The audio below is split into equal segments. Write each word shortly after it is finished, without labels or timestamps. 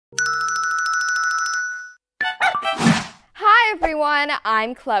everyone,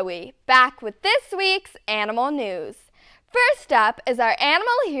 I'm Chloe, back with this week's animal news. First up is our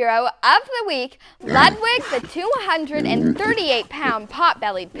animal hero of the week, Ludwig the 238-pound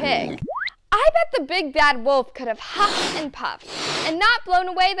pot-bellied pig. I bet the big bad wolf could have huffed and puffed and not blown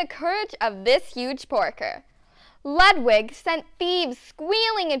away the courage of this huge porker. Ludwig sent thieves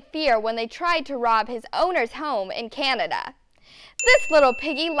squealing in fear when they tried to rob his owner's home in Canada. This little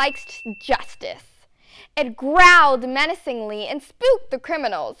piggy likes justice. It growled menacingly and spooked the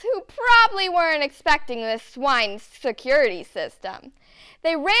criminals, who probably weren't expecting this swine's security system.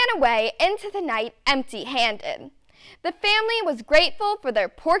 They ran away into the night empty-handed. The family was grateful for their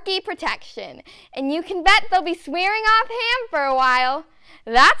porky protection, and you can bet they'll be swearing off ham for a while.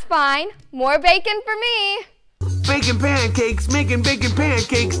 That's fine. More bacon for me. Bacon pancakes, making bacon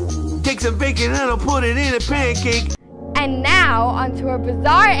pancakes. Take some bacon and I'll put it in a pancake. And now, onto our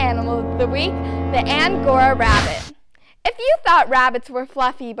bizarre animal of the week, the Angora rabbit. If you thought rabbits were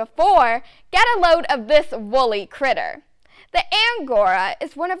fluffy before, get a load of this woolly critter. The Angora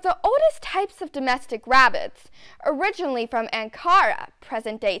is one of the oldest types of domestic rabbits, originally from Ankara,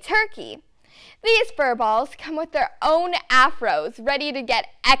 present-day Turkey. These furballs come with their own afros, ready to get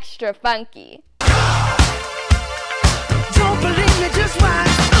extra funky. Don't believe me, just watch.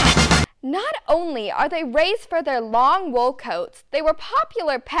 Not only are they raised for their long wool coats, they were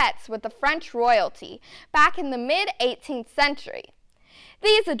popular pets with the French royalty back in the mid-18th century.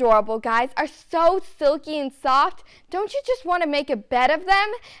 These adorable guys are so silky and soft, don't you just want to make a bed of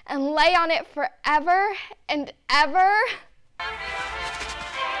them and lay on it forever and ever?